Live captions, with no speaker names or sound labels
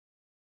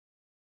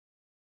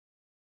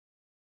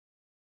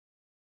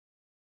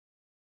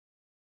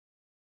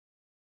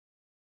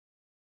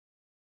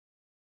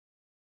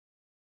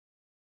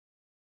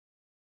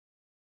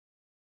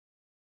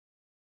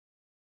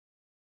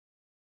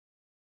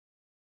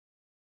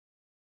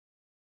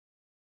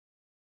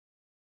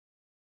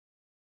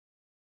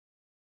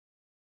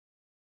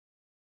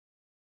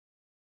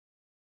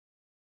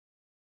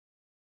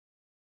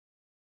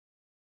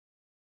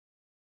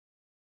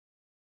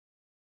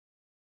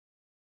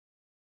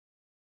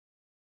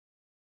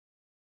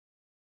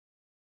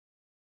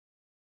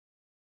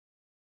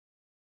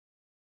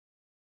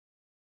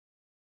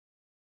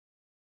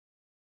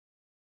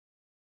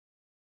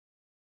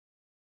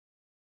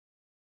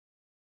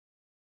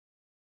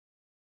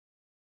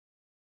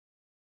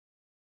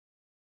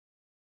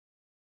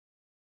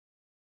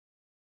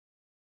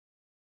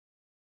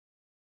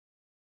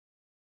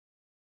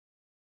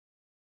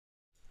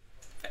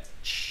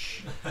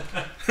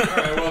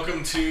Alright,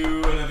 welcome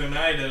to another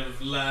night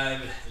of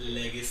Live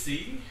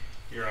Legacy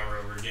here on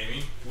Rover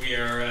Gaming. We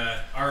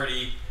are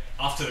already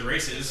off to the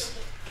races.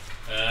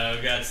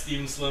 We've got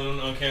Steven Sloan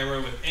on camera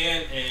with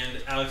Ant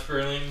and Alex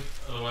Sperling,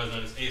 otherwise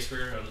known as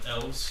a-sper on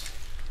Elves.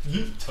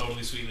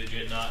 Totally sweet,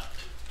 legit, not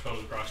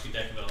totally proxy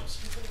deck of Elves.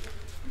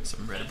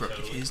 Some red abrupt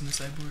decays in the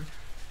sideboard.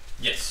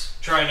 Yes.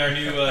 Trying our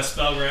new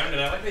spell ground,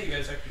 and I like that you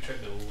guys actually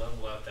tried to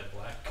level out that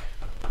black.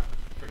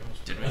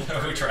 Did we?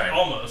 We tried.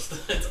 Almost.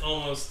 It's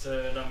almost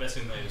not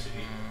messing with my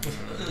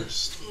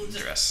OCD.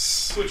 Dress.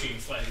 Switching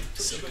slightly.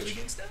 So good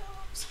against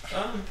Elves.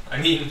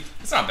 I mean,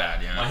 it's not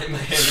bad, yeah. My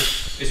hand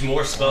is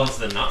more spells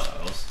than not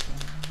spells.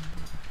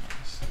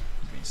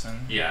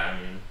 Yeah, I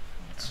mean,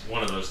 it's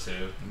one of those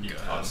two.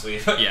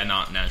 Honestly. Yeah,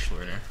 not natural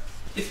order.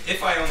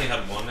 If I only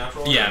had one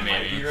natural order, yeah, it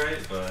maybe. might be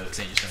right, but... Because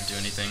then you just don't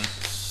do anything.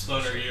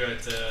 Sloan, are you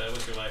at,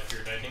 what's your life?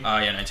 You're 19?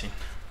 Yeah, 19.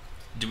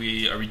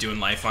 Are we doing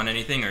life on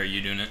anything, or are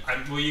you doing it?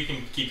 Well, you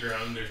can keep your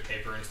own. There's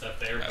paper and stuff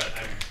there, but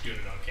I'm doing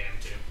it on cam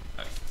too.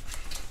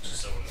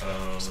 Just so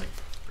it's like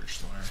Birch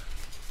Thorn.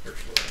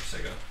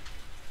 Sega.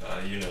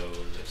 You know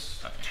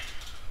this. Okay.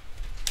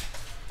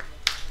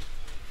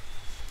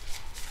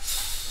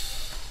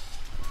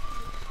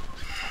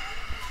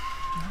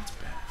 That's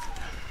bad.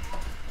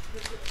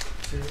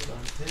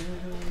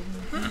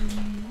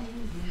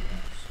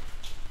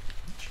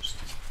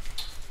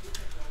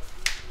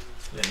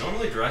 Yeah,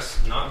 normally dress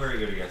not very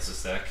good against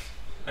this deck.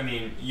 I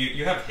mean,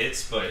 you have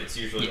hits, but it's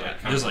usually kind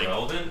of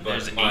irrelevant. But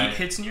there's 8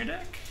 hits in your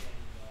deck.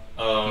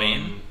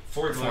 Main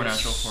 4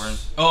 natural, 4.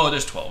 Oh,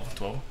 there's 12.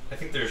 12. I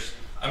think there's.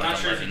 I'm not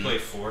sure if you play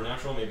 4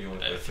 natural. Maybe you only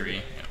play 3.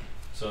 Yeah.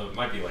 So it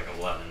might be like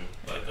 11,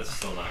 but that's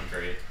still not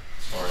great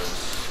as far as.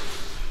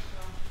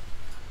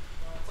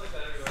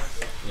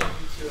 Yeah.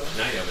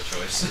 Now you have a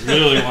choice. I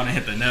really want to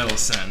hit the Nettle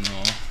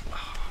Sentinel.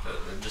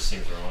 It just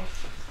seems wrong.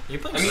 You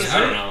play I mean, I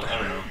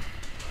don't know.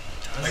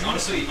 Like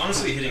honestly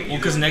hitting. Well,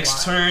 because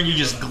next turn you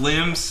just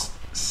glimpse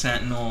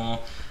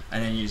Sentinel,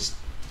 and then you just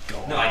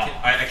go. No,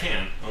 I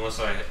can't unless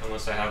I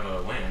have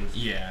a land.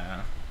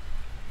 Yeah.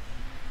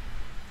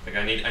 Like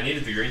I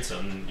needed the green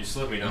sun. And you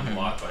slowed me down a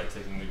lot by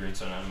taking the green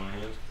sun out of my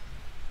hand.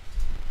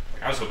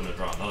 Like I was hoping to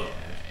draw another one.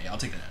 Yeah, I'll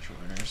take the natural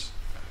orders.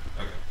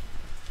 Okay.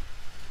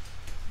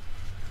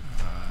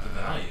 The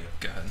value.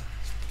 Go ahead.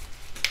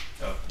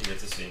 Oh, you get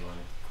to see my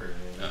query.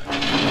 Let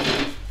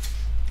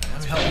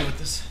me help you with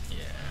this.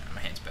 Yeah,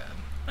 my hand's bad.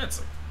 That's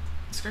like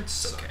this card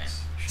sucks.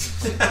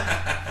 Okay.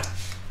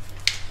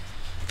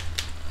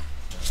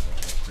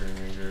 Green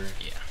Ranger.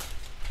 Yeah.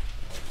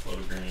 Float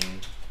of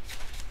green.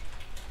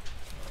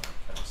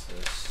 Pass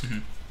this.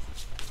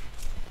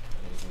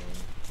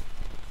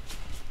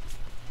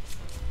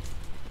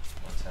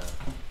 Untap.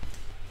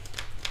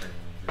 Green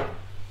Ranger.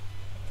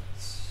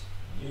 That's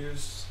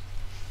used.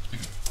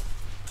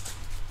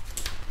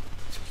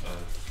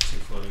 2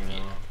 floating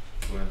now.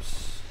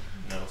 Glimpse.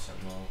 Nettle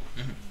Sentinel.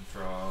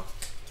 Draw.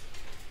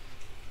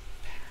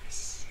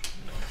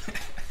 No.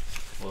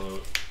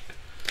 Float.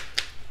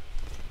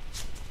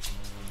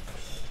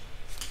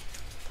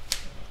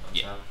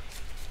 Yeah.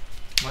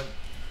 What?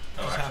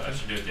 Oh, actually, I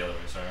should do it the other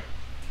way, sorry.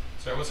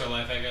 Sorry, what's our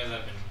life at, guys?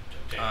 I've been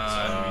taking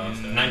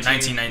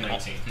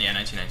 1919. Yeah,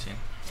 1919.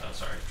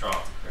 Sorry, draw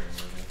off the clearing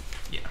movie.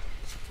 Yeah.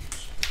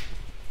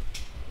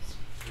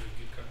 Really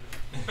good card.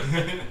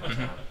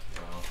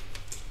 Draw.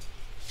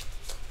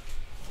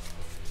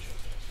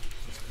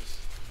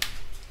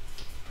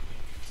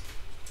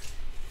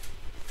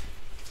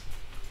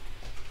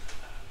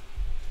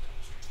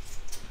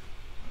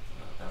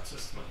 That's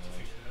just my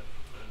like.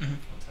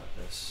 Untap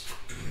this.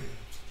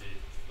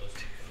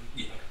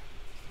 Yeah.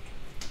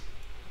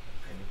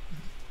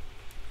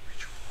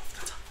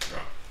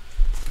 Draw.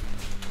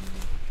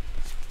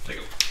 Take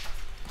it.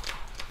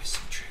 With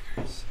some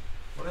triggers.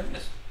 What did I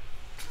miss?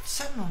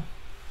 Sentinel.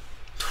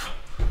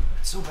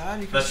 It's so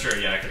bad. You That's true,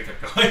 yeah, I could have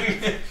kept going.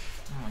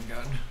 Oh my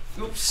god.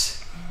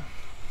 Oops.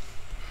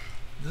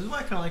 This is why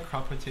I kind of like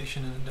crop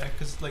rotation in the deck,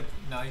 because like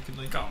now you could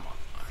like Come on.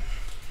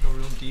 go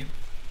real deep.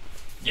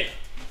 Yeah.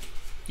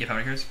 You have how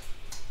many cards?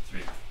 3.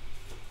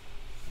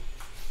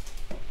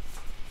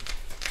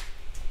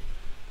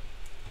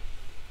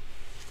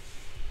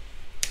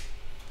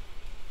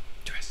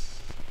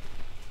 Dress.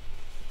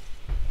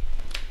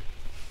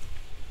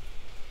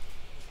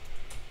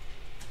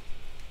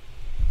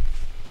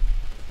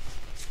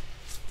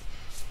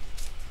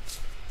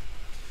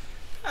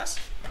 Yes.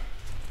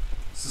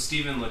 So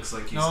Steven looks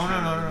like he's No,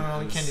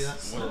 you can't do that.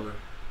 Slower.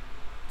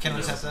 Can't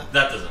untap that.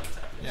 That doesn't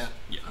untap. Yeah.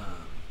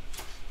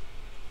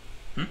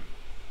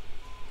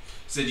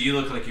 So you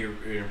look like you're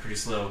in a pretty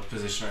slow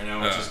position right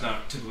now, which is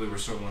not typically where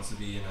Storm wants to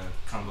be in a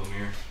combo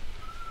mirror.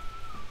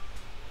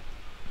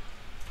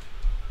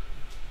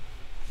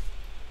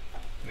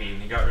 I mean,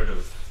 he got rid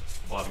of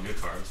a lot of good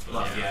cards, but A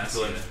lot of gas,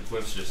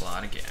 Glimpse just A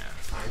lot of gas.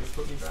 kind of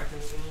put me back in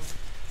the game.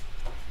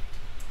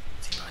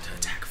 Is he about to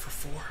attack for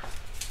 4?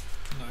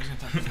 No, he's gonna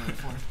attack for another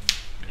 4.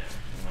 Yeah,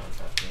 I'm not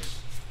untap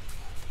this.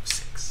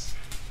 6.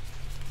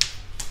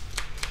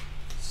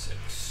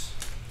 6.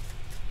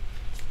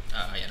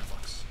 Yeah, no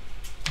blocks.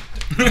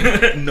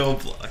 No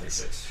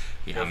blocks. 36.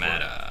 Yeah, Go I'm for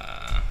at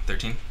it.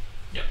 13.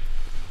 Yep.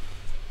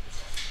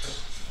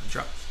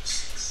 Drop.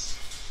 It's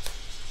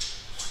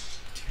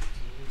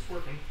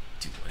working.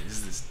 Dude, what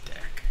is this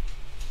deck?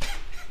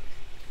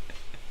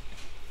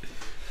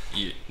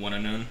 One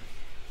unknown.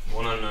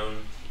 One unknown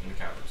and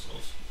Cavern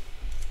Souls.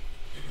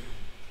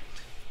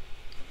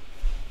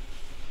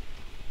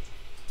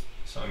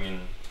 So I mean,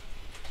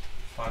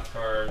 5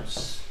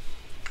 cards.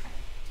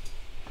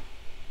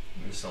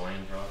 Miss a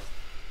land drop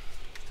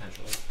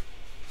potentially.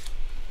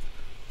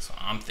 So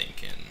I'm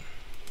thinking.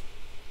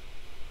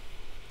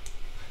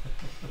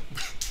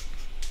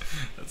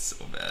 That's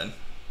so bad.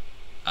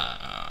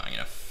 I'm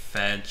gonna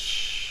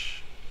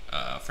fetch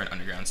for an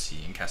Underground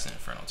Sea and cast an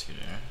Infernal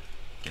Tutor,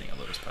 getting a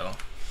Lotus Petal.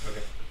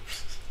 Okay.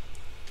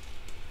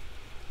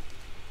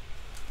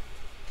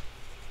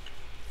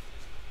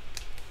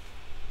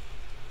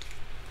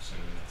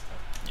 Assuming that's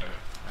that.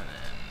 Yeah. And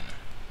then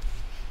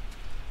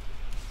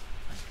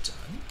I'm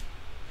done.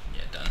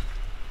 Yeah, done.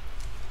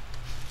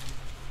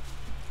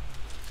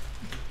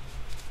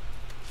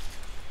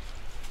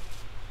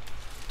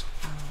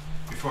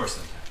 Before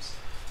sometimes.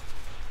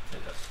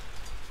 It does.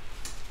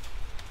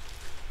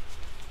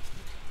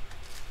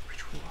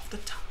 Ritual off the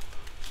top.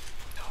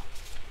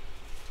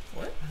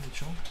 What?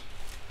 Ritual?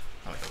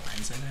 Oh, like the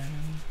lines in there?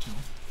 No.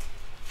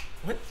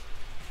 What?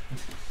 I'm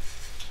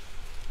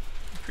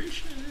pretty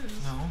sure it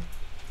is. No.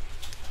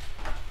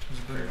 There's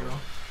a better Fair girl.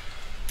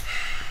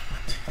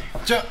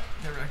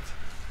 Get wrecked.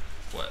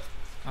 What?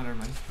 Oh, never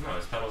mind. No,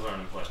 his petals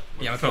aren't in play.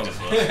 Yeah, my What petals this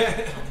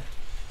was.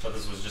 Thought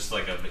this was just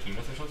like a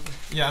behemoth or something?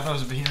 Yeah, I thought it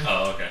was a behemoth.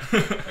 Oh, okay.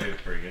 Okay,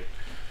 pretty good.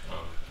 I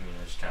mean,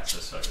 I just cast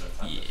this so I could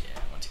have Yeah,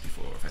 1, 2, 3,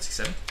 4, 5, 6,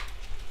 7.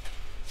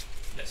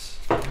 Yes.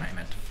 I'm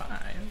at 5.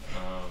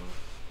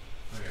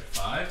 Okay,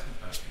 5?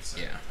 Okay, so.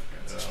 Yeah.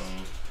 Okay, so. Yeah,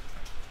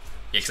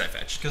 because I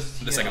fetched. Because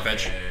The second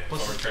fetch.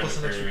 Plus- I'll return plus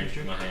the an extra query creature.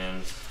 from my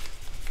hand.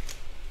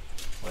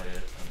 Play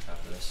it on top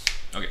of this.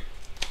 Okay.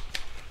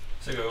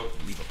 So go.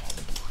 Leave up all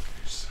the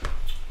blockers.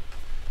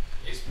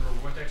 a-sper,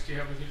 what decks do you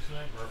have with you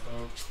tonight?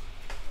 Merfolk?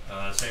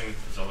 Same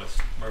as always.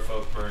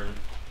 Merfolk, Burn,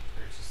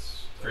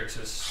 Versus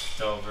Grixis,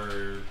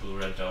 Delver,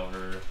 Blue-Red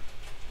Delver,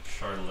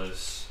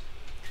 Shardless,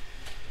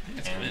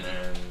 That's and good.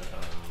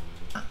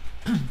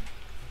 then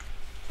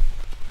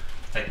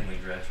technically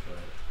Dredge, but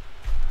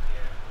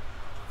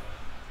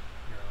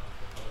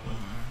Yeah. 1,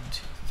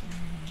 2, 3,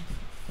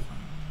 4,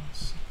 5,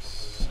 6,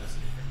 7.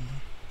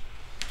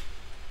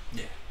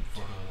 Yeah.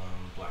 For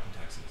Black and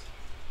Texas.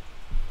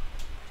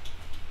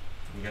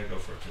 we gotta go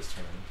for it this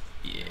turn.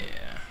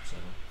 Yeah. So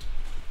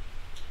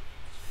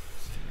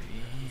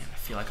 3. I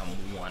feel like I'm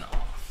 1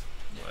 off.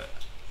 But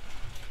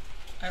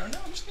I don't know.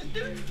 I'm just gonna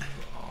do it. You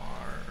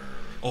are.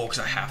 Oh, because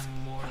I have.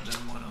 more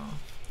than 1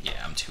 off.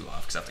 Yeah, I'm 2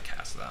 off because I have to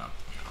cast that.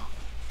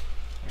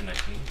 I'm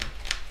 19.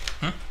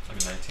 Hmm? I'm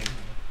 19.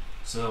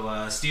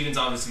 So Steven's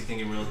obviously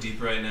thinking real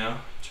deep right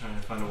now, trying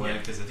to find a way Yeah.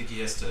 because I think he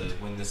has to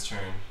win this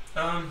turn.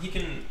 He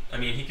can. I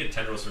mean, he could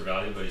Tendrils for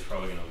value, but he's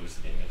probably gonna lose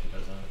the game if he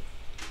does that.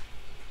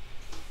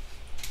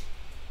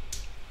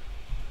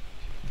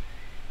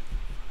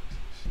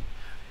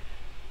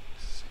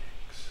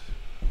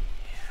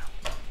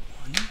 Yeah,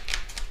 1.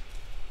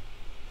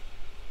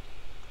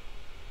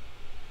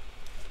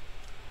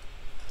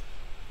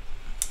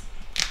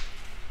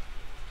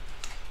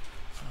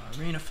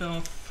 Arena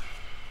Filth.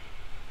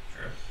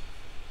 Sure.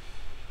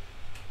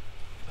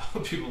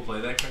 People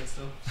play that card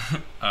still?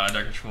 Dark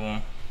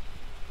Ritual.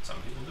 Some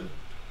people do.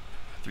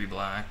 3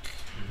 black.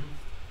 Mm-hmm.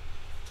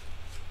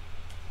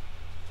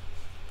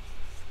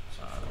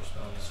 So 4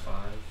 spells, 5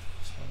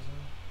 spells.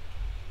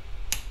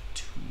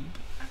 2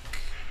 black.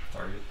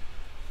 Target.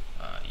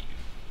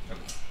 You.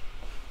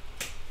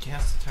 He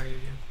has to target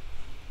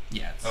you.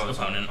 Yeah, it's Oh, it's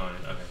on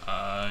opponent.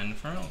 Okay.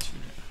 Infernal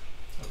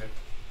Tutor. Okay.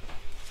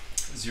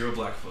 0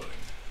 black floating.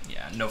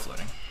 Yeah, no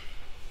floating.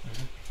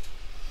 Mm-hmm.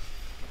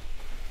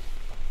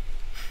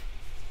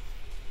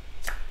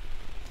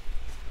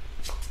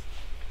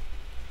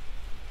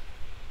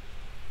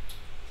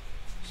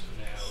 So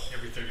now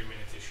every 30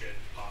 minutes it should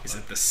pop Is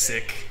up it the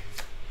saying sick?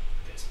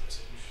 this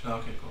message. Oh,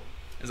 okay, cool.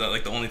 Is that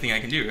like the only thing I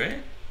can do,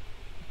 right?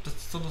 That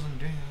still doesn't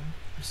do anything.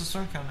 What's the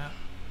storm count at?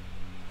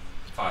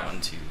 5.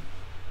 1, 2,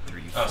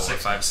 3, Oh, 4,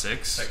 six 5, now.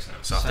 6. 6 now.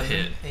 So I have to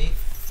 7, hit 8.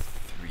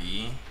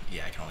 3.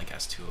 Yeah, I can only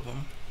cast 2 of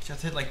them. You have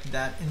to hit like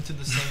that into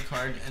the same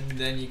card, and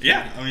then you can.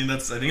 Yeah, I mean I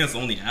think that's the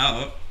only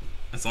out.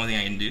 That's the only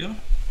thing I can do.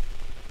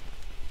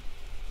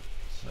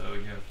 So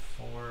you have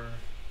 4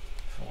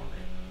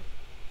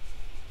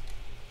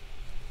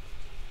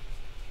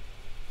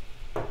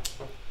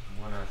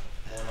 mana.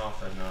 One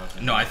off and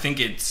nothing. No, I think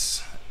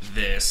it's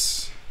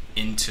this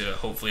into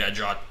hopefully I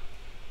draw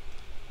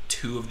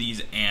 2 of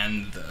these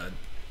and the.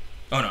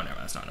 Oh no, never mind.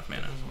 That's not enough That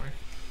mana. doesn't work.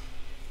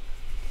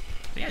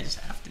 I think I just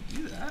have to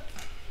do that.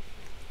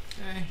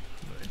 Okay.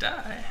 But I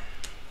die.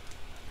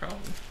 Probably.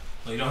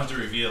 Well, you don't have to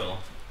reveal.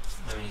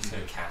 I mean, he's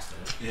gonna cast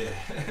it. Yeah.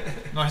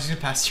 No, he's gonna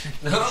pass turn.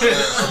 No!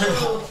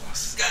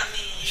 Got me.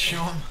 Show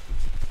him.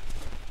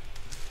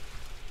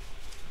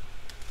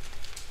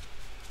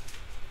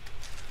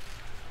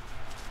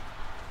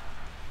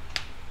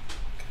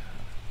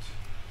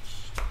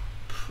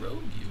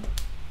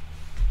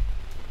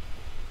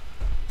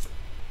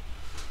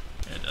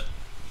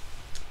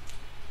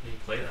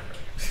 play that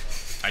right?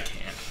 I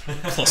can't.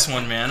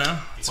 +1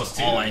 mana. Plus That's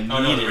 2. all I need.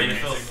 Oh no, the Rain of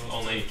Filth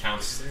only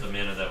counts the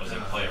mana that was in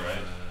play,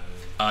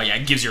 right? Yeah,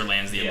 it gives your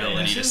lands the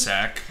ability to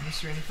sack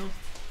Mr. Rainfield?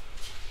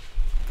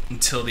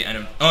 until the end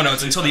of. Oh no,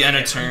 it's until the end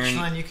of turn. Each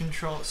land you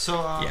control. So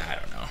Yeah, I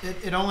don't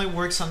know. it only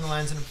works on the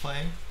lands in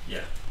play. Yeah.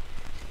 Is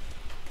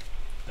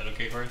that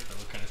okay, Corey? That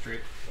look kind of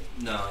straight.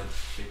 No,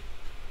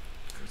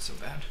 It's so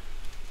bad.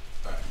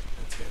 alright,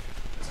 that's good.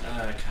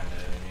 Kinda,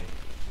 I mean.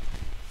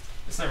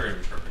 It's never gonna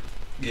be perfect.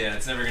 Yeah,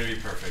 it's never gonna be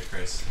perfect,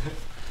 Chris.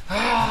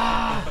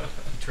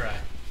 Try.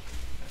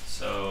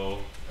 So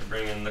I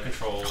bring in the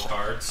control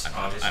cards,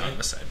 obviously. I don't have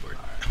a sideboard.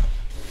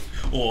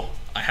 Well,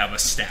 I have a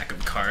stack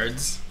of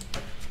cards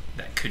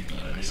that could be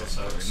in my Needle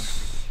sideboard.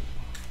 sucks.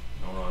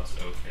 No, it's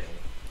okay.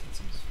 That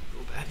seems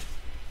real bad.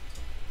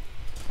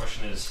 The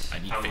question is, I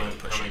need how Fatal many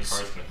cards Pushes.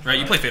 can I Right,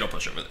 you play play? Fatal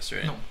Push over this,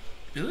 right? No.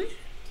 Really?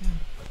 Yeah.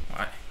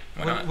 Why?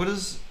 Why not? What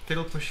does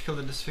Fatal Push kill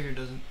that Disfigure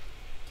doesn't?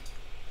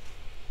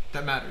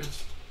 That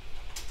matters.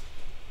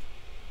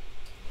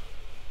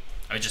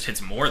 It just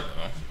hits more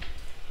though.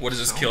 What does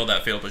this So? kill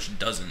that Fatal Push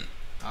doesn't?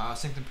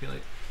 Sanctum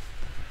Prelate.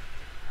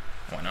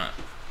 Why not?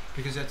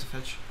 Because you have to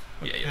fetch.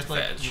 Yeah, you have to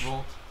like fetch.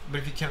 revolt. But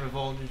if you can't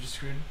revolt, you're just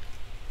screwed.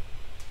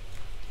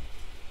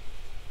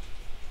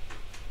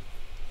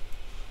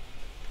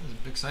 That's a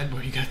big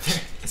sideboard you got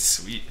there.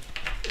 Sweet.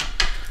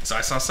 So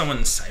I saw someone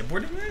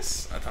sideboarding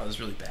this. I thought it was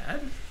really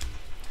bad.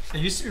 It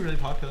used to be really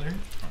popular.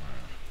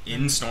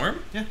 In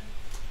Storm? Yeah.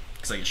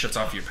 Because like it shuts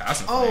off your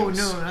passive. Oh flames.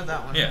 no, not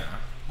that one. Yeah.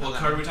 What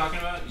card are we talking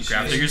about?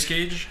 Grafdigger's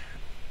Cage.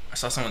 I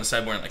saw someone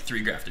sideboarding like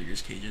 3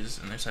 Grafdigger's Cages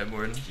in their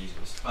sideboard.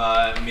 Jesus.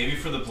 Maybe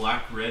for the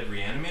black-red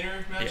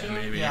reanimator matchup? Yeah,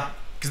 maybe. Yeah.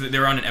 Because they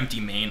were on an empty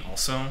main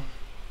also.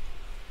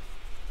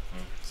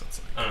 So it's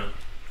like, I don't know.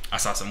 I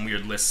saw some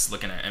weird lists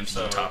looking at MTG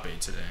So- top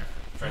 8 today.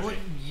 Frenchie. What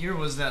year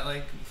was that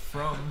like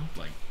from?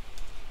 Like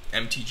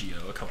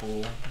MTGO a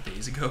couple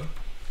days ago.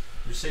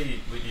 You say you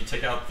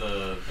take out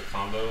the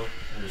combo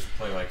and just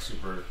play like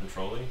super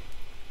controlling?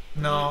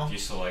 No. Do you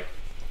still like?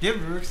 Do you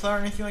have Rurik Thar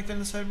or anything like that in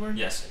the sideboard?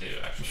 Yes, I do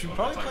actually. You should What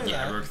probably am I play talking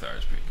Yeah, that. Rook Thar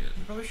is pretty good.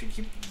 You probably should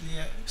keep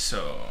the.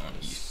 So, about?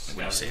 what do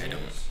you say I don't?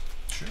 Scavengers.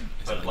 Sure.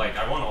 Is But it like,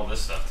 I want all this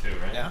stuff too,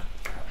 right? Yeah.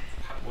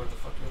 What the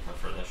fuck do I cut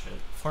for that shit?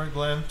 4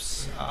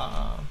 Glimpse.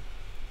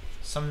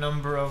 Some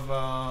number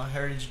of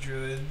Heritage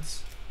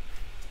Druids.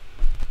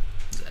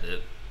 Is that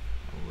it?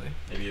 Probably.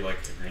 Maybe like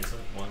a green sun,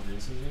 one green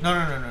sun.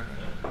 No.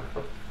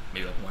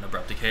 Maybe like 1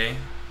 Abrupt Decay?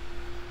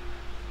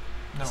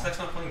 This No. deck's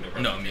not playing the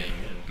No, me. game.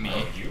 Me.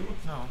 Oh, you?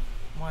 No.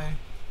 Why?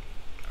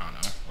 I don't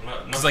know. I'm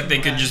not. Because like they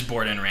could Why? just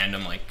board in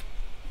random like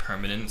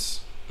permanents.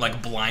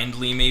 Like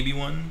blindly maybe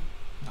one.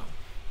 No.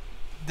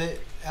 The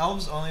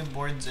Elves only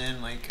boards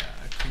in like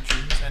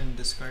creatures and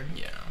discard.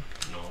 Yeah.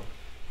 No.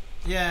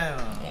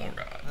 Yeah. Oh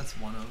god. That's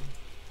one of them.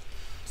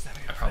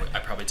 I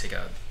probably take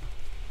out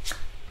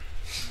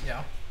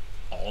Yeah.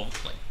 all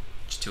like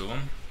just 2 of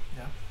them.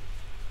 Yeah.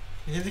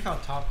 You can take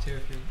out top too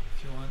if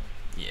you want.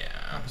 Yeah,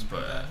 Top is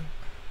pretty but bad.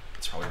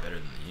 it's probably better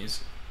than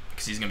these.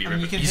 Because he's gonna be I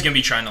mean, you can he's hit- gonna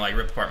be trying to like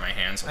rip apart my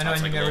hand, so I know,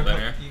 top's and like you a gotta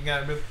little rip, better. you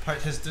gotta rip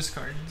apart his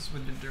discards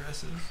with the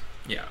duresses.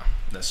 Yeah,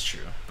 that's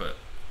true. But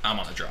I'm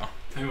on the draw. How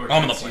many more Oh,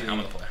 I'm on the cuts play. do you I'm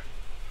on need? the play.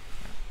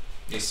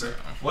 Yes, So, sir.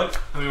 What?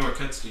 How many more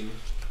cuts do you need?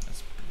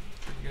 That's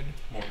pretty good.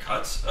 More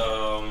cuts.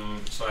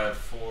 So I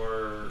have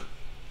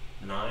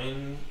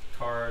 9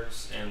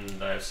 cards,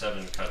 and I have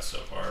 7 cuts so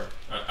far.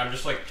 I'm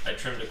just like I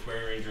trimmed a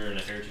Query Ranger and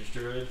a Heritage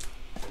Druid,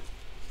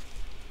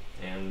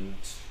 and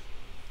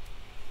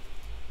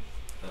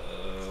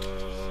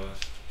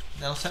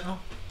Nettle Sentinel?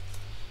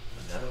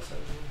 a Nettle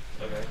Sentinel?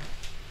 Okay.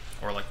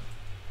 or like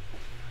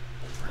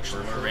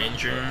Virtual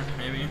Ranger,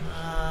 maybe.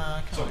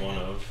 It's a one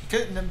of.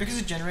 Because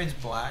it generates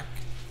black.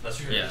 That's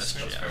true. Yeah, that's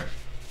that's- fair.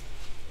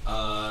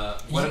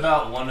 What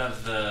about one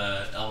of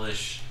the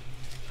Elvish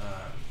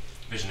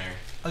Visionary?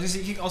 I was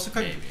gonna say, you can also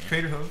cut Maybe.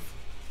 Crater Hoof.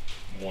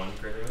 One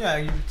Crater. Yeah,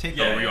 you take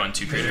Yeah, were you on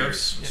 2 Crater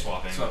creators? Yeah.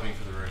 Swapping. Swapping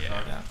for the Rook.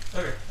 Yeah. Yeah.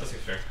 Okay, that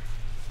seems fair.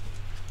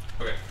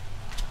 Okay.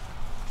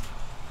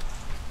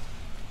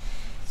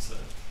 So,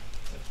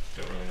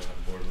 I don't really know how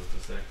to board with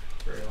this deck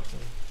very often.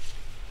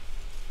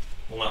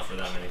 Well, not for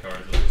that many cards,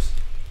 at least.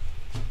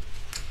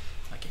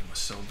 That game was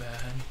so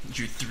bad.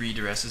 Drew 3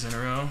 duresses in a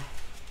row.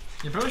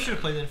 You probably should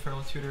have played the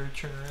Infernal Tutor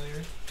turn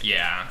earlier.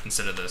 Yeah,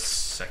 instead of the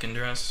second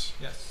duress.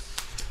 Yes.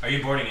 Are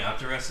you boarding out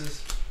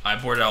duresses? I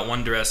boarded out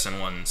 1 duress and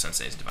 1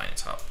 Sensei's Divine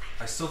Top.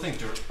 I still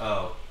think.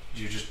 Oh,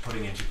 you're just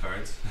putting in 2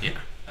 cards. Yeah,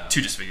 Oh.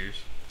 2 disfigures.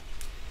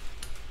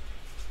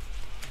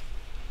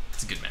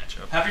 It's a good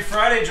matchup. Happy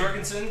Friday,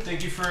 Jorgensen.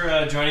 Thank you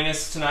for joining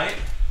us tonight.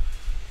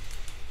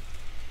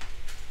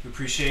 We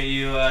appreciate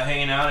you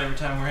hanging out every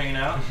time we're hanging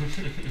out.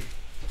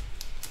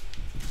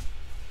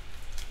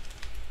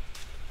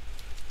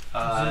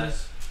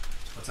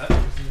 What's that?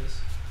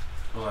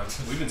 Well,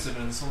 we've been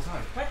sitting in this whole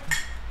time.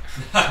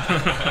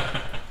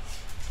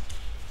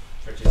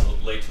 Archie's a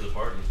little late to the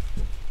party.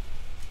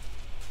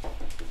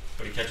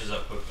 But he catches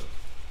up quickly.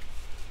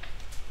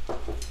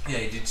 Yeah,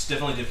 he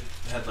definitely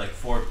had like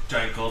 4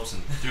 giant gulps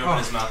and threw up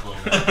in his mouth a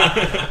little bit.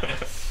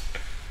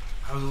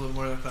 I was a little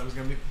more than I thought it was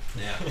gonna be.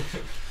 Yeah.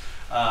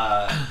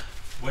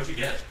 What'd you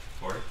get,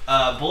 Corey?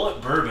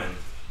 Bullet Bourbon.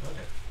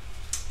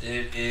 Okay.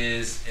 It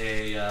is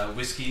a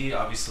whiskey,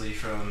 obviously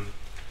from.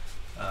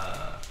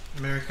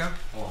 America.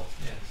 Well,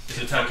 yeah, Is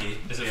Kentucky.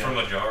 Is it yeah. from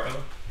a jar?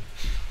 Oh?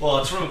 Well,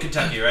 it's from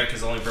Kentucky, right?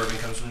 Because only bourbon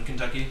comes from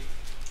Kentucky.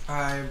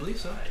 I believe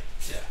so.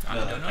 Yeah. I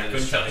No, don't know. I that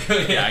couldn't is tell true.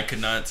 you. Yeah, I could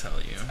not tell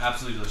you.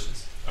 Absolutely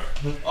delicious.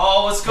 Alright.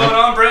 Oh, what's going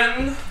on,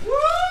 Brenton?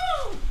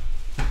 Woo!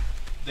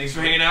 Thanks for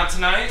hanging out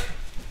tonight.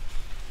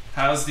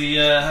 How's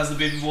the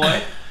baby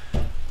boy?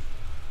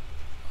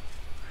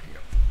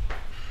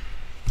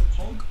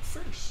 I'll go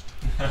first.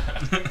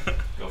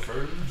 Go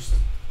first.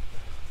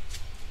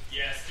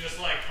 Yes, just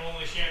like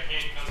only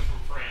champagne comes from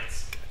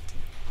France.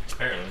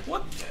 Apparently.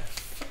 What? Yeah.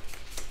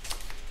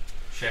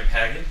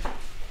 Champagne.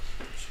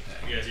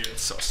 You guys hear It's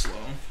this? so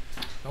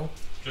slow.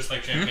 Just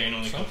like champagne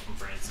only comes from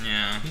France.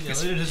 Yeah. He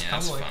diluted his Yeah,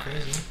 combo it's like fine.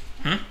 crazy.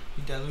 Hmm?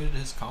 He diluted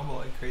his combo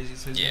like crazy,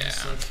 so he's Yeah.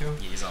 just like two.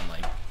 He's on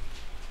like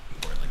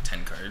board like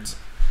 10 cards.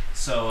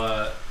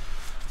 So,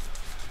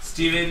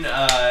 Steven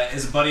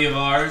is a buddy of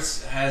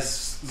ours.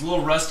 Is a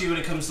little rusty when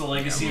it comes to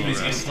Legacy, Yeah, a but he's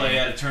little going to rusty. play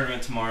at a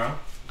tournament tomorrow.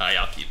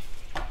 I'll keep.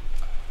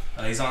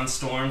 He's on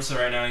Storm, so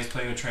right now he's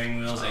playing with Training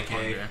Wheels, aka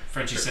Ponder.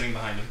 Frenchie's sitting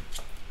behind him.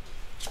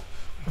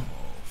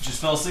 Just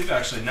fell asleep,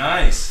 actually.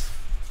 Nice.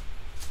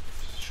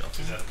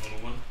 Shuffle. Is that the little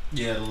one?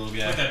 Yeah, the little Put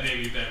guy. that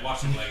baby to bed. Watch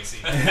some Legacy.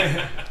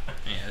 Yeah,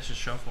 it's just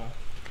shuffle.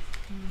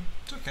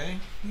 It's okay.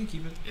 You can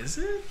keep it. Is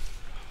it?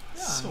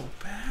 Yeah. So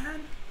bad.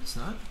 It's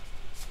not.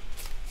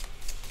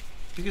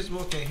 Because,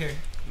 well, okay, here.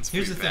 It's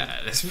Here's the pretty thing.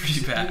 bad. It's You're pretty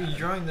just- bad. You're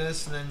drawing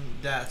this and then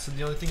that, so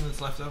the only thing that's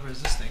left over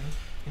is this thing,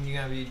 and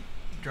you're gonna be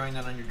drawing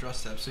that on your draw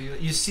step. So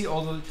you see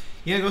all the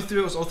you gotta go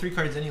through all 3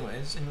 cards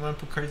anyways, and you want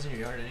to put cards in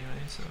your yard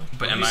anyway. So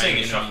But Are am you I saying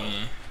gonna shuffle?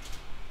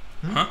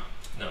 be? Hmm? Huh?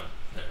 No.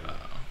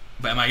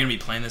 But am I gonna be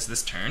playing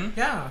this turn?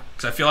 yeah,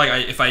 Because I feel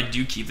like if I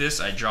do keep this,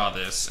 I draw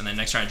this, and then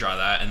next turn I draw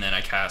that, and then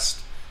I cast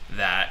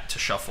that to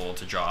shuffle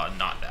to draw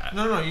not that.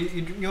 no,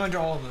 you want to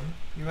draw all of them.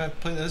 You might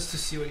play this to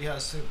see what he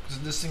has, because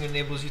this thing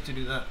enables you to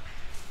do that.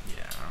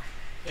 Yeah.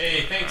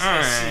 Hey, thanks,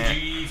 Alright.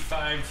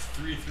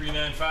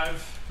 SCG53395.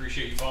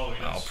 Appreciate you following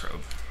I'll us.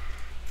 probe.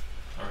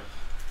 Alright.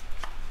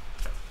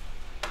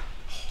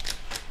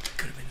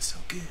 Could have been so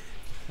good.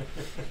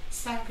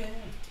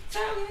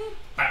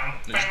 Bow,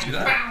 Let's bow, do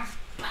that. bow.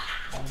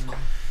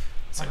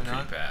 It's like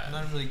Probably pretty bad.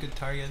 Not really good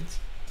targets.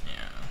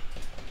 Yeah.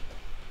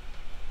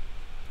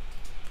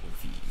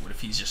 What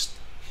if he's just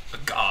a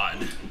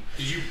god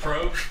Did you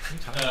probe?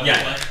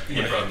 Yeah. Like,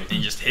 Yeah. and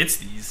he just hits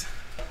these?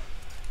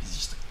 He's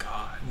just a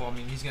god. Well, I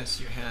mean, he's gonna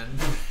see your hand.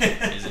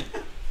 Is it?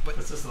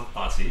 What's this little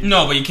Thoughtseize?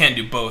 No, but you can't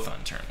do both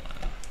on turn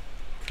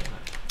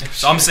 1.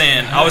 So I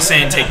was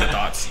saying take the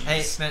thoughts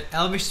Hey, man,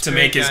 Elvish to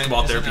make his Spirit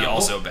Cabal Guide is Therapy an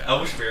also bad.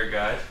 Elvish Spirit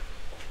Guide.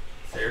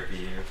 Therapy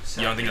here.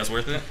 You don't think that's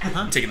worth it?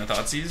 Huh? Taking the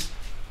Thoughtseize?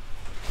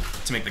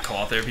 To make the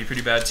Cabal Therapy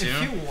pretty bad too?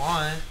 If you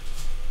want,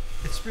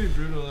 it's pretty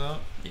brutal though.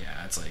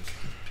 Yeah, it's like,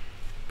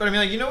 But I mean,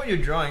 like, you know what you're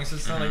drawing, so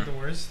it's not like the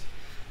worst.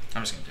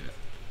 I'm just gonna do it.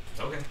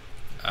 Okay.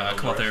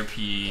 Cabal worse.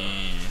 Therapy,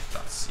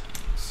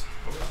 Thoughtseize.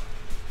 Okay.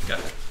 Got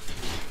it.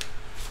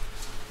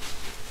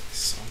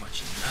 So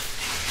much nothing.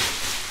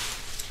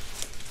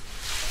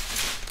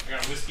 I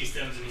got whiskey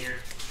stems in here.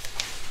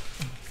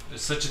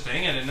 There's such a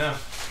thing? I didn't know.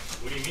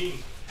 What do you mean?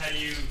 How do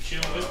you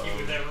chill whiskey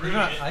with that root You in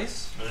got it?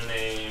 ice? I'm gonna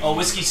name. Oh,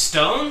 whiskey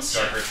stones?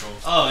 Dark Ritual.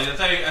 Oh, I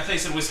thought you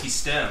said whiskey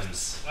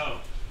stems. Oh.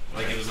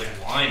 Like it was like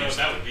I wine don't know or what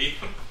that something. would be.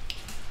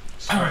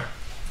 Alright.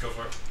 Go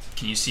for it.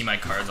 Can you see my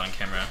cards on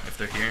camera if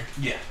they're here?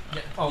 Yeah.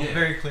 Yeah. Oh, Yeah.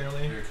 very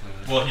clearly. Very clearly.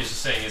 Well, he's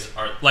just saying is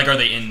art. Like, are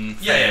they in?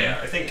 Yeah.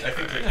 I think the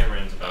camera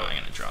ends Oh, about. I'm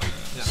gonna draw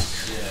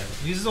this. Yeah.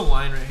 Yeah. Use the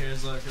line right here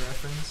as like a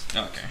reference.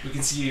 Okay. We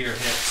can see your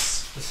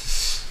hips. This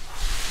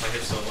is my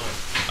hips don't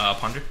line.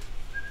 Ponder.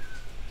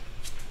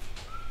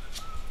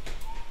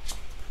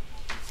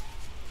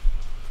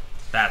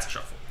 That's a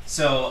shuffle.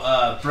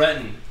 So,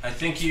 Breton, I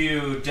think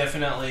you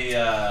definitely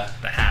That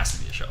has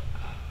to be a shuffle.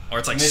 Or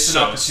it's like missed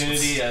so an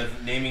opportunity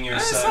of naming your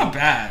It's son. not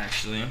bad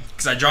actually.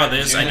 Because I draw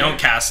this, I Yeah. don't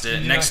cast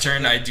it. You Next don't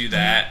turn have I to- do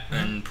that,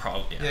 and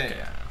probably Yeah, okay.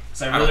 yeah.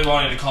 So I I really don't-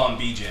 wanted to call him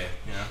BJ.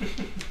 You know.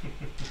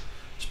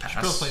 Just pass.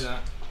 Should play that.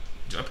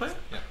 Do I play it?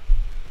 Yeah.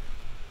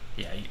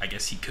 Yeah, I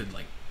guess he could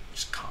like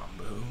just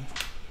combo.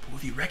 But what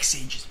if he Rex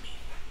Sages me?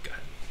 Go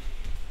ahead.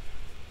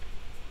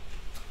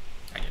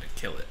 I gotta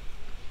kill it.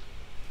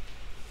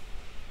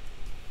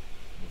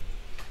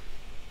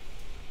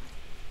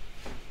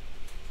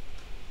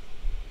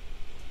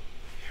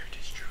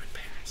 Heritage Druid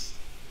pass.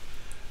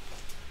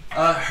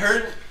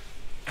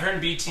 Hearn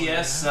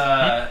BTS.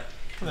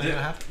 What's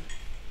gonna happen?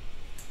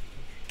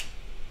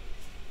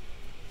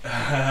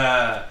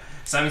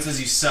 Simon says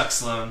you suck,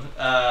 Sloan.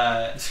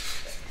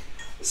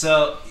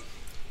 So,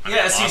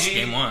 yeah, lost SCG.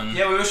 game 1.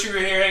 Yeah, we wish you were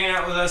here hanging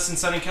out with us in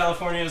sunny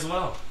California as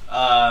well.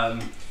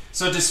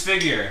 So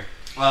Disfigure.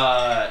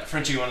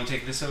 Frenchie, you want to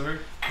take this over?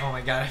 Oh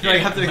my god, I feel like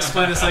I have to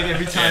explain this like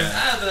every time.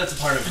 Yeah. But that's a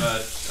part of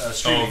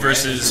streaming. Oh, right?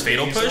 versus Is it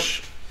Fatal useful?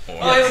 Push? Or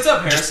Oh, hey, what's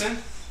up, Harrison?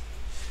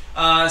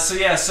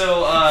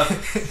 So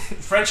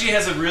Frenchie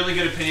has a really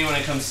good opinion when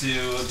it comes to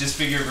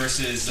Disfigure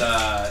versus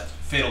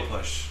Fatal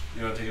Push.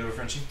 You want to take it over,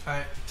 Frenchie?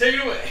 Alright. Take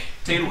it away.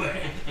 Take it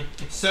away.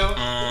 So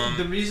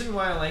the reason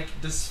why I like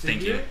this Thank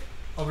figure you.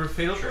 over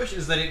Fatal Push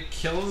is that it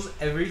kills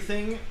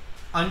everything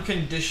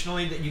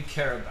unconditionally that you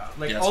care about.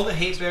 Like Yes. all the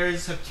hate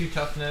bears have 2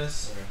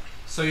 toughness, Okay.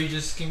 so you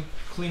just can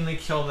cleanly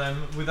kill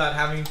them without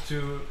having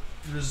to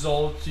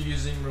resort to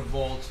using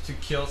Revolt to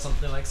kill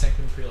something like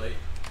Sanctum Prelate.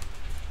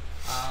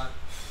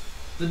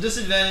 The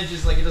disadvantage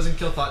is like it doesn't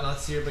kill Thought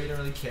Knots here, but you don't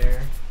really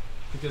care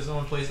because no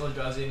one plays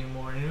Eldrazi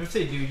anymore. And if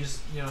they do,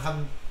 just have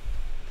them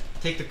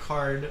take the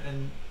card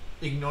and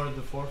ignore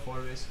the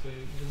 4/4 basically.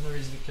 There's no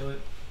reason to kill it.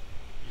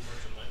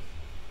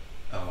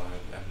 Oh,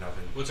 I've not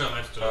been. What's our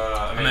match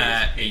I'm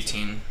at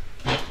 18.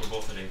 We're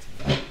both at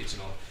 18. 18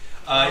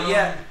 all.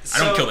 Yeah. I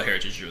don't kill the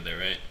Heritage Druid there,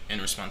 right?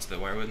 In response to the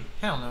Wirewood.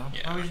 Hell no.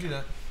 Yeah, Why would you do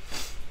that?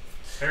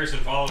 Harrison,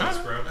 follow us,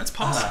 bro. That's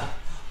possible.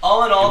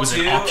 All in It all, was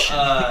an too, option.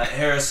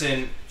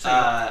 Harrison,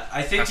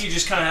 I think you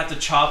just kind of have to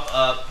chop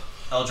up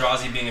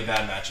Eldrazi being a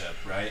bad matchup,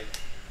 right?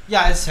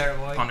 Yeah, it's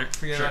terrible. Like, Ponder.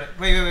 forget Sure. about it.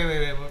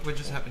 Wait. What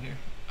just happened here?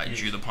 I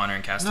drew the Ponder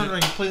and cast No,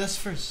 it. you played this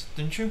first,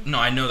 didn't you? No,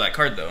 I know that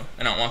card though,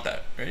 and I don't want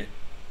that, right?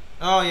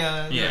 Oh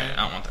yeah. Yeah,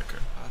 I don't want that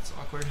card. Oh, that's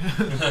awkward.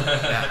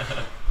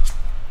 Yeah.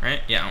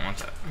 Right? Yeah, I don't want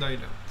that. No, you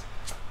don't.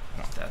 I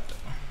want that though.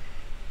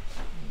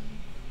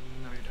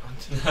 No, you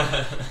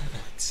don't.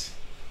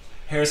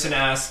 Harrison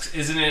asks,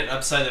 isn't it an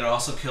upside that it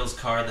also kills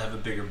cards that have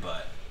a bigger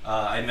butt?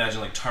 I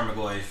imagine like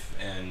Tarmogoyf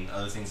and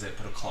other things that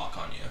put a clock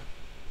on you.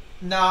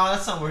 No,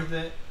 that's not worth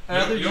it. I'd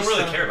rather You don't just,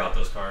 really care about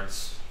those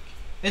cards.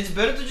 It's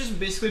better to just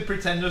basically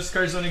pretend those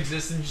cards don't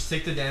exist and just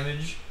take the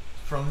damage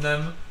from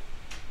them.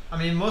 I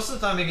mean, most of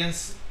the time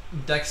against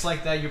decks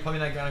like that, you're probably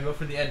not gonna go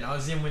for the ad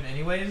nauseum win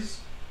anyways.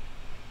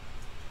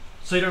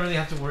 So you don't really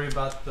have to worry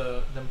about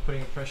them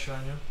putting a pressure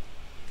on you.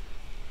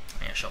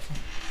 Yeah, shuffle.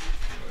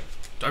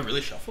 Do I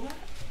really shuffle that?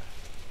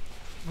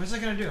 What's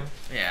that gonna do?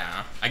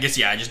 Yeah, I guess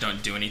I just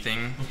don't do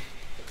anything.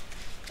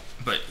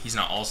 But he's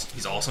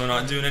also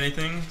not doing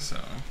anything, so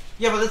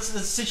Yeah, but that's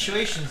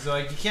situations though.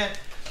 Like you can't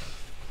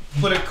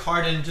put a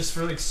card in just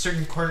for like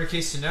certain corner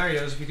case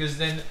scenarios because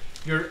then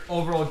your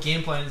overall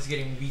game plan is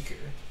getting weaker.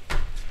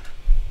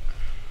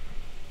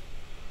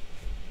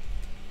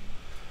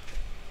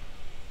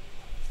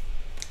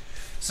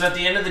 So at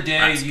the end of the day,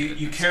 That's you, good.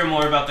 you care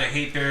more about the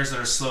hate bears that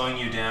are slowing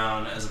you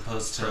down as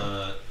opposed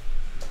to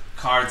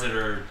cards that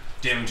are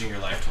damaging your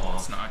life total.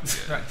 it's not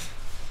good. Right.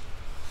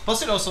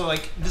 Plus, it also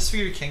like this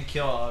figure can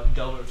kill a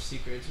Delver of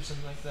Secrets or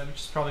something like that, which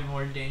is probably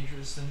more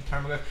dangerous than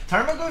Tarmogoyf.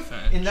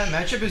 Tarmogoyf in that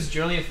matchup is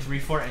generally a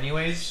 3/4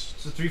 anyways,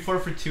 so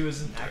 3/4 for 2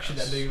 isn't actually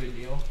that big of a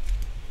deal.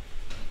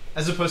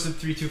 As opposed to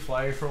 3/2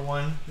 flyer for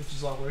 1, which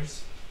is a lot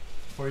worse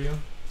for you.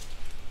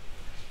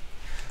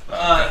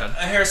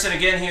 Harrison,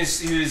 again, he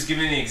was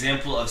giving the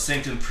example of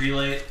Sanctum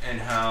Prelate and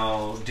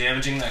how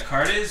damaging that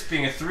card is,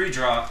 being a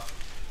 3-drop.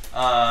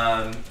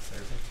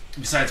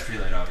 Besides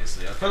Prelate,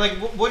 obviously. Okay. But like,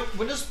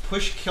 what does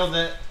push kill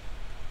that?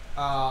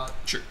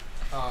 Sure.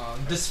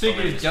 This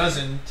figure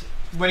doesn't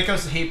when it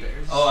comes to hate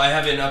bears. Oh, I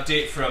have an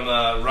update from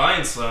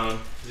Ryan Sloan.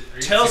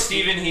 Tell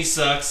Steven he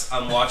sucks.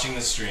 I'm watching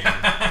the stream.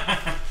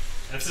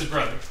 That's his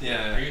brother.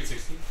 Yeah. Are you at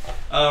 16?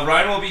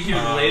 Ryan will be here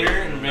later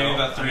in maybe No,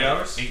 about 3 I'm at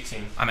hours.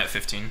 18. I'm at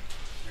 15.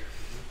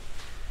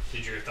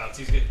 Did your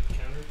Thoughtseize get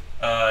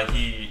countered?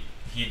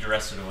 He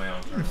dressed it away on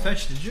You turn didn't one.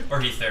 fetch, did you? Or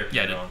he therapy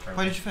Yeah, I it did. on turn Why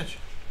one. did you fetch?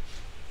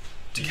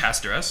 To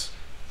cast Duress,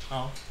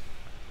 Oh.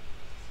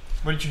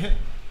 What did you hit?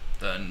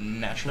 the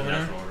natural The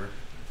order. natural order.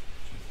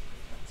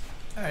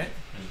 All right.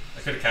 I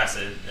could have cast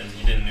it, and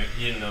he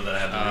didn't know that I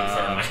had the root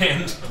card in my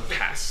hand.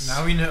 Pass.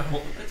 Now we know.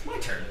 Well, it's my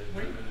turn.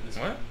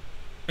 What?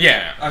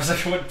 Yeah. I was like,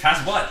 what?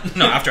 Pass what?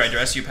 No, after I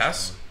dress, you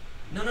pass.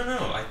 No.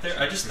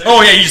 I just.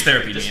 Oh yeah, you just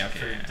therapied This, me. Okay.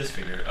 for Yeah. this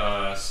figure.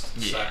 Yeah.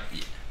 Sack.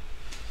 Yeah.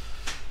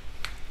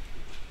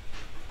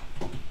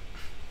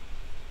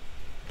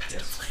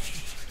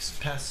 Yes.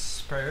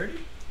 Pass priority?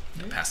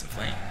 Pass the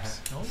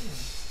flames. Oh.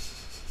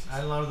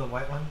 I love the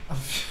white one.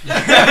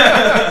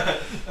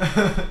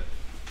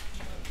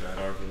 Dread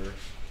Arbor.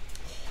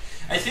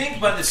 I think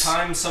by the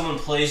time someone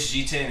plays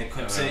GT and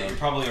equips it, you're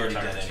probably already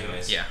Target dead two.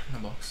 anyways. Yeah, no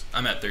box.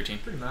 I'm at 13.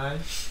 Pretty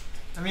much.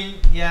 I mean,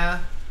 yeah.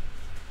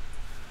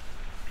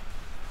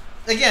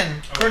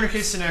 Again, corner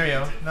case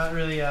scenario. Not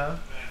really,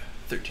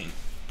 13.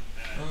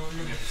 You have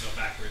to go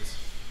backwards.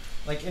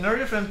 like in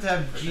order for them to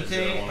have Or does GT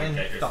it wanna and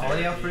get your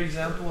Thalia, therapy for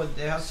example, or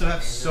they have to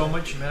have so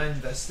much mana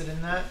invested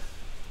in that.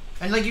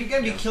 And like you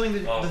can be Yeah. killing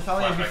the Well,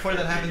 Thalia flashback before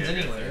that therapy, happens yeah,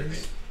 yeah,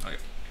 anyways. therapy.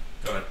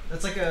 Go ahead.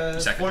 That's like a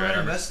Second 4 mana Dread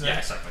Arbor. investment. Yeah,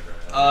 I suck my Dread.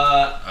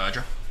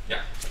 Draw.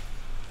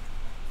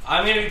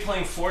 I'm going to be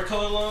playing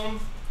 4-color loam.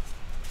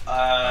 Go.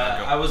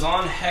 I was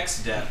on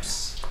Hex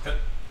Depths.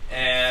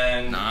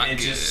 And Not it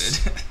good.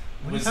 just What are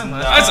you was talking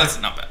not about? That's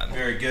not bad.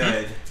 very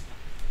good.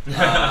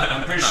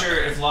 I'm pretty sure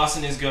if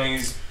Lawson is going,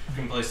 he's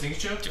going to play Sneak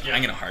Choke. Dude,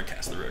 I'm gonna hard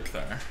cast the Rook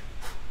Thar. I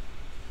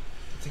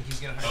think he's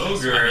gonna.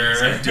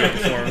 Ogre. Do it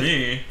before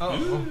me.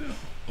 Oh.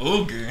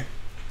 Ogre.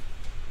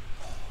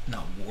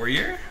 Not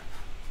warrior.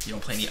 You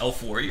don't play any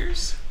elf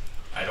warriors.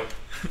 I don't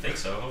think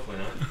so. Hopefully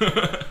not.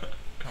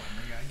 Oh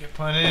my god, get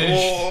punished.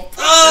 Oh,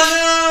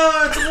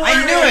 Oh no! It's a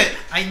I knew it!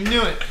 I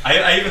knew it.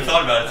 I even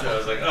thought about it too. I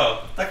was like,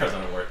 oh, that card's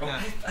not gonna work. Oh,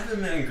 Yeah. I have a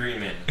man in green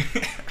man.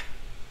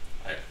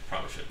 I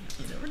probably shouldn't.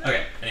 You never know.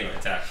 Okay, anyway,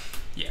 attack.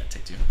 Yeah,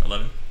 take 2.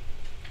 11.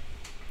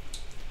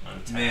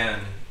 Untap. Man,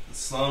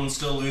 Sloan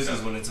still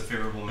loses when it's a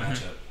favorable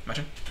matchup. My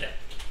turn.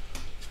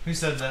 Who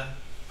said that?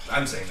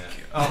 I'm saying that.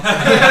 Oh.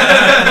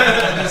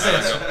 I was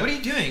gonna say, what are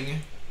you doing?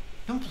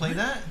 Don't play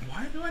that.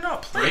 Why do I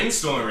not play?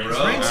 Brainstorm,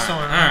 bro. Brainstorm.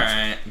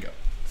 Alright, go.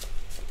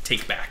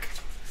 Take back.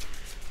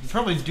 You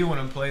probably do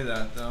want to play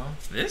that though.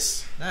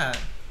 This? That.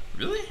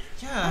 Really? I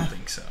Yeah. don't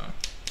think so.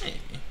 Maybe.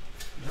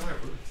 No, I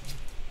would.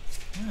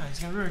 Yeah, he's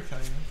got Rurik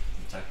Tiger.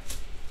 Attack.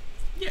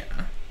 Yeah.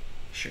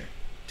 Sure.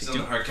 Take Still 2.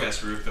 the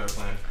hardcast Rook that are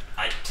playing.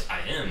 I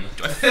am.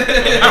 Do I don't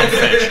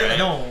fetch, right?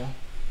 No.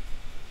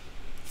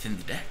 Thin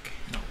the deck.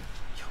 No.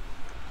 Yo.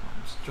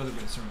 Just throw the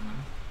brainstorm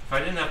in. If I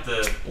didn't have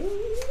the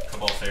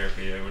Cabal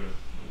Therapy, I would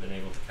have been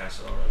able to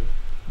cast it already.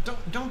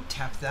 Don't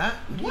tap that.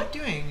 What are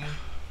you doing?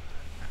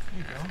 There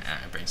you go.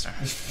 Brainstorm.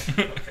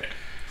 Okay.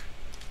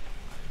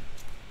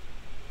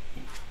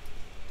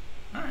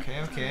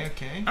 Alright.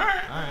 Okay.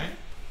 Alright. Alright.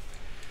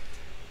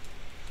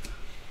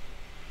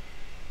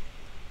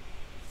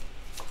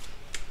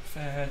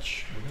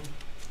 Fetch.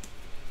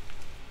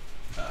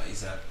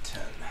 He's at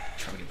 10.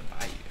 Try to get the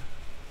Bayou.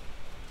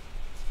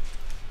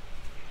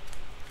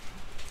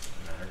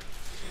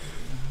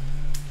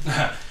 Doesn't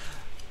matter.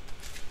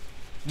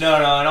 No,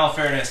 in all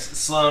fairness,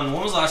 Sloan,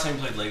 when was the last time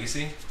you played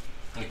Legacy?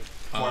 Like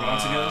 4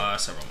 months ago?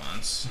 Several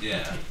months.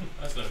 Yeah.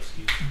 That's no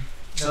excuse.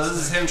 So this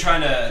is him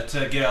trying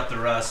to get out the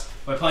rust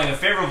by playing a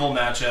favorable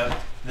matchup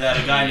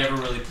that a guy never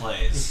really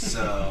plays.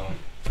 So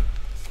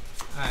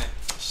Alright.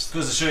 just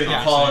goes to show you the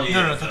Yeah, quality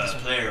no, of take this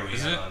one. player we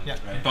Is have it? on. Yeah.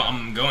 Right? But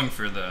I'm going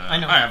for the. I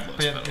know. I have low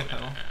but yeah, spell. yeah,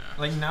 pedal. Yeah.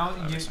 Like now That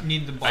you makes sense.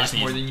 need the I black just need-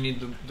 more than you need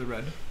the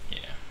red. Yeah.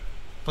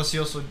 Plus you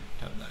also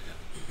have that.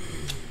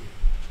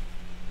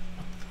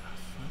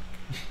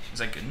 Is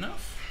that good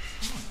enough?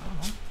 I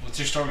don't know. What's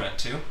your storm at?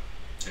 2?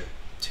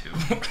 2.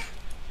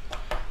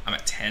 I'm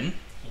at 10. You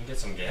can get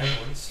some gag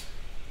ones.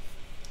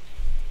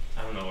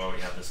 I don't know why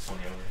we have this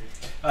 20 over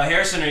here.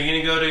 Harrison, are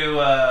you gonna go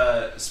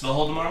to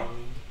Spellhold tomorrow?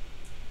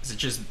 Is it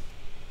just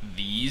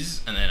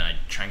these and then I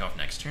try and go off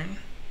next turn?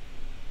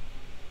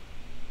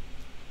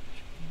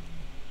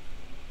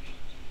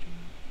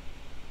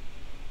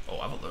 Oh,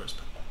 I have a lower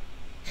spell.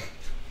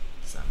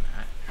 Is that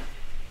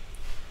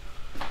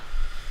that?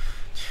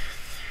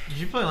 Did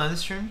you play land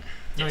this turn?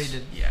 No, Yes. you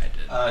did. Yeah,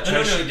 I did.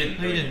 No, Try to you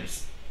didn't. No, you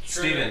didn't.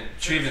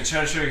 Steven,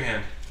 try to show your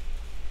hand.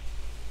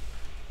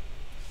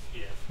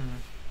 Yeah.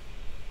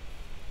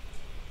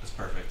 That's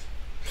perfect.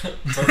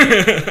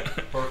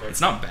 Perfect.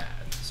 It's not bad.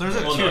 So there's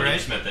that Well, two, no, you right?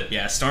 just meant that.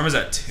 Yeah, Storm is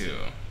at 2.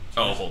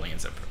 Oh, holding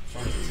it's at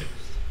Storm is a 6.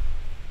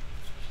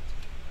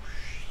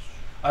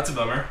 That's a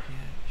bummer. Yeah,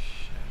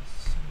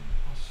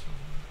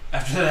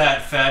 After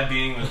that fad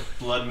being with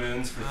Blood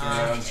Moons for 3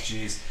 Ah. rounds,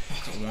 jeez.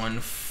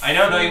 1. I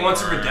know, don't you want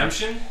some 4.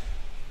 redemption?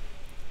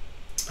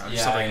 I just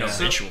Yeah, have like no yeah.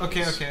 So, rituals.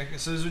 okay.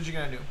 So this is what you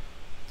gotta do.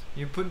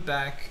 You put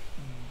back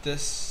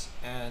this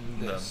and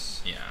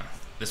this. Yeah,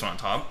 this one on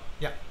top.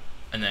 Yeah.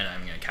 And then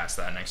I'm gonna cast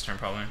that next turn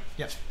probably.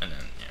 Yeah. And then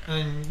yeah.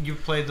 And then you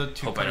play the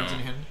 2 Hope I cards in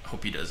don't. hand.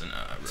 Hope he doesn't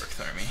Rook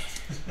Thar me.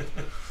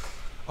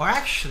 Or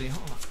actually,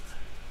 hold on.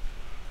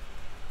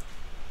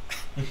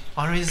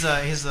 Oh, he's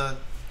a. He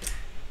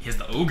has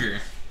the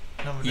ogre.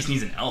 No, He just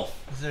needs an elf.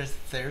 is there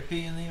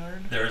therapy in the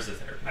yard? There is a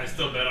therapy. I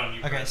still bet on you.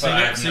 Okay, Brett. so But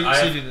you, I have so, no- you- I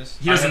so have- you do this.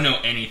 He doesn't know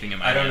anything in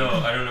my I don't hand.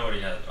 know. I don't know what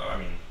he has. Oh, I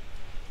mean,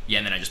 Yeah,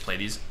 and then I just play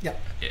these. Yeah.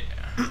 Yeah.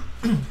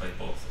 play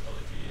both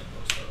LEP and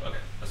those. So, okay,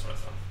 that's what I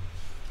thought.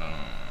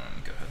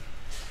 Go ahead.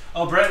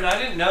 Oh, Bretton, I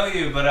didn't know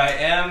you, but I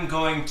am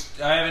going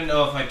to, I don't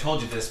know if I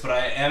told you this, but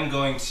I am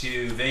going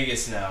to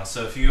Vegas now.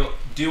 So if you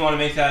do want to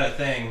make that a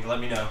thing, let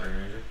me know. Green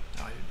Ranger.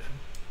 Oh, you're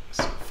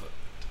So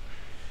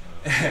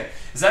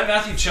Is that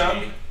Matthew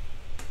Chung?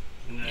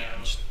 No. Yeah,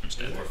 I'm just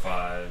dead. 4,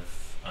 5,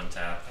 untap.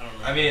 I don't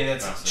remember. I mean,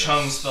 that's Bounces.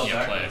 Chung spelled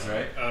Yeah, backwards, play.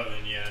 right? Oh,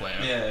 then yeah. Play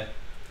him. Yeah.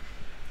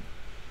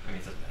 I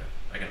mean, it doesn't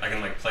matter. I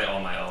can like play all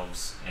my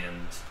elves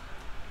and.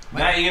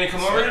 Matt, you gonna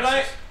come over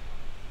tonight?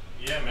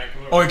 Yeah, Matt,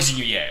 come over. Oh, because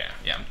yeah.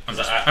 I'm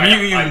just, I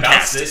mean, you I can bounce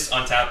cast this,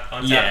 untap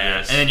Yeah,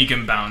 this, and then you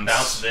can bounce.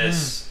 bounce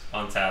this,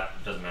 untap,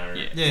 doesn't matter.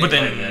 Yeah. Yeah, but Play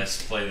then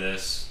this, play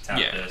this, tap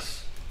Yeah.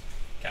 this,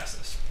 cast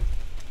this,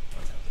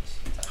 untap this,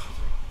 tap this.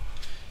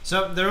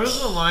 So there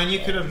was a line you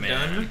could have man.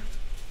 done,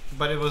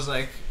 but it was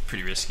like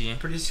pretty risky.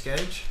 pretty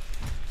sketch.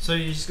 So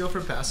you just go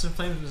for passive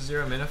flames with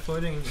 0 mana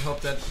floating and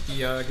hope that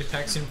the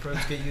Gitaxian pros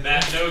get you there.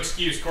 Matt, no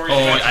excuse. Corey's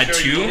Oh, about to I show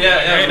you two? what we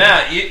Yeah, got. Right.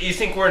 Matt, you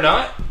think we're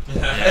not?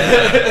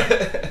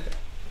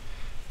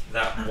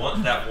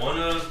 That one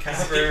of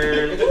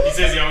Cavern. He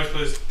says he always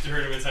plays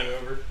tournaments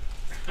hungover.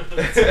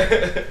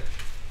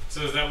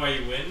 So is that why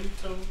you win,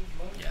 Tom?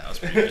 Yeah, that was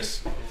pretty good.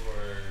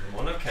 Or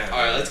One of Cavern. All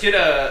right, let's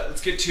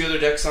get 2 other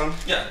decks on.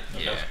 Yeah.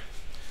 Yeah.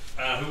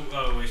 who?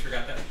 Oh, we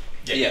forgot that.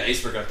 Yeah,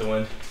 a-sper got the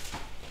win.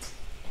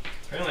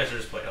 Apparently, I should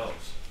just play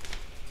elves.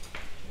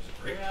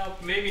 Well,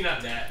 maybe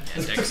not that.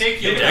 Yeah, Dex,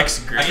 Take your you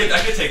deck's out. great. I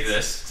could take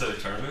this to the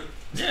tournament.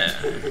 Yeah.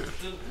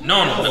 No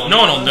one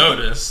will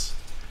notice.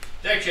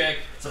 Deck check.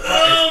 It's a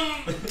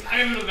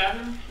I'm in the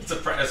bathroom. it's a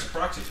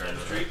proxy turn.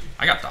 Street.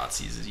 I got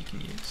Thoughtseize you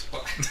can use.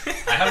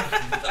 I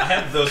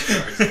have those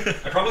cards.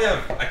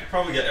 I could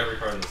probably get every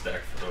card in this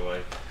deck for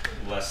like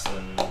less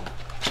than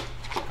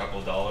a couple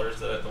of dollars.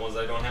 The ones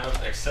I don't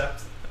have,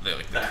 except They're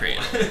like the that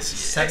cradles. one.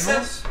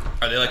 Sentinels?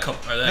 Are they like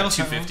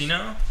 250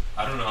 now?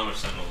 I don't know how much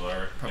Sentinels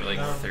are. Probably like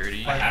No.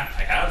 30. I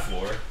had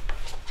 4.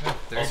 Yeah,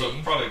 30.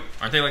 Also, probably.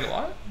 Aren't they like a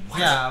lot?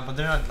 Yeah, but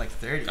they're not like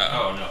 30.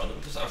 Oh no!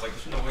 I was like,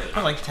 there's no way.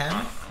 Probably like 10?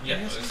 Yeah,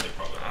 I was gonna say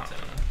probably like 10.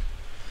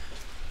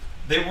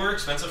 They were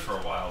expensive for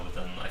a while, but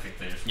then I think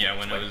they just Yeah,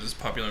 when like, it was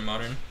popular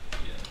modern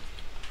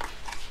yeah.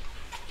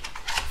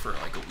 for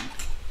like a week.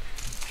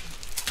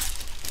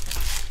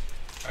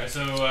 Alright,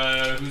 so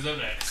who's up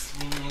next?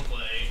 What do we want to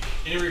play?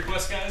 Any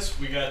requests, guys?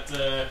 We got.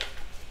 Yeah,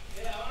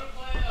 I want to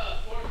play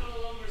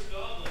 4-color Lumber's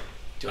Goblin.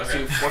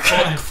 Okay.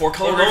 Four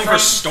color From, rolling for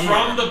Storm.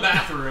 from the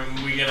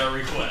bathroom, we get our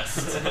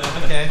request.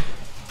 Okay.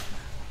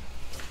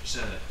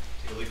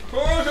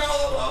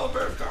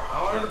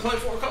 I wanted to play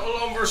 4-color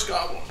Lumber's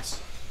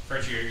Goblins.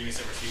 Frenchie, are you going to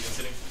sit where Steven's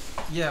sitting?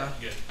 Yeah.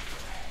 Good.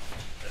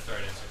 That's the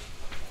right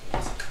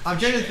answer. I'm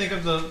trying to think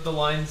of the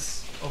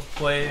lines of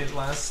play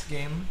last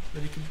game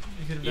that you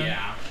could have done.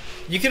 Yeah.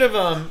 You could have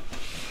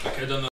I could have done